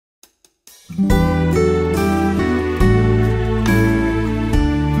Make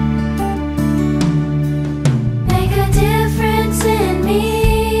a difference in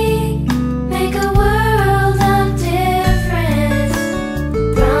me, make a world of difference.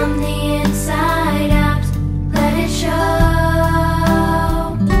 From the inside out, let it show.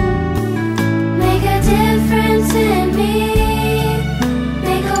 Make a difference in me,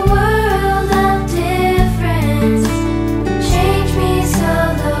 make a world of difference. Change me so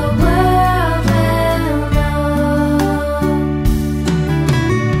the world will know.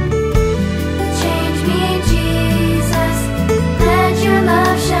 Change me, Jesus, let your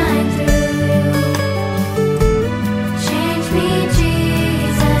love shine through. Change me,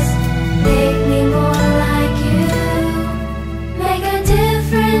 Jesus, make me more like you. Make a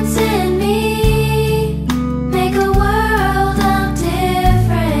difference in me, make a world of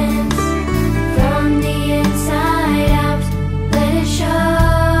difference. From the inside out, let it show.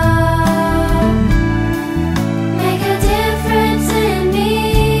 Make a difference in me,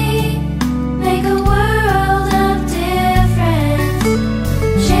 make a world of difference.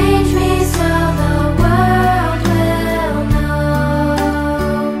 Change me so the world will know.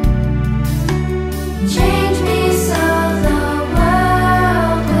 Change me so the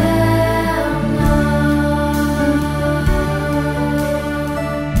world will know.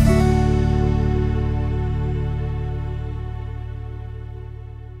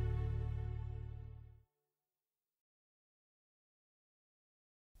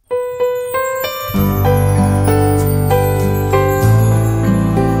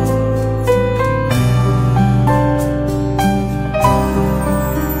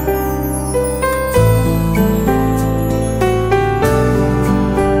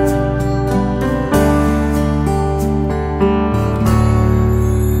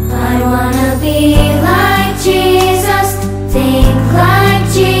 I wanna be like Jesus, think like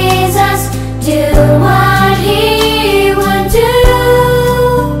Jesus, do what He would do.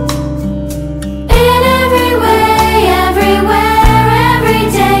 In every way, everywhere, every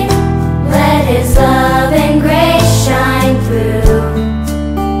day, let His love and grace shine through.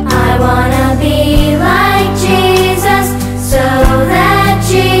 I wanna be like Jesus, so that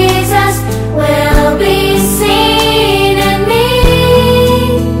Jesus will be seen in me.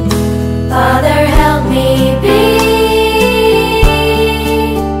 Father, help me be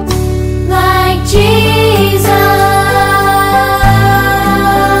like Jesus.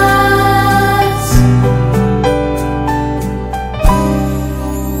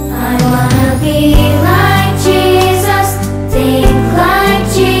 I wanna be like Jesus, think like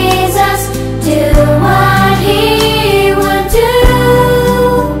Jesus, do what He would do.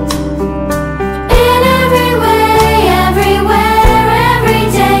 In every way, everywhere, every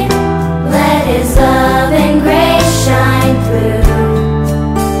day, let His love and grace shine through.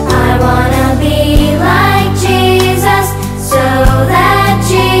 I wanna be like Jesus, so that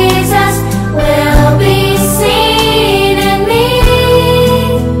Jesus will be seen in me.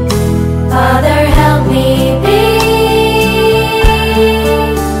 Father, help me be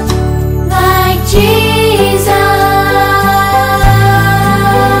like Jesus.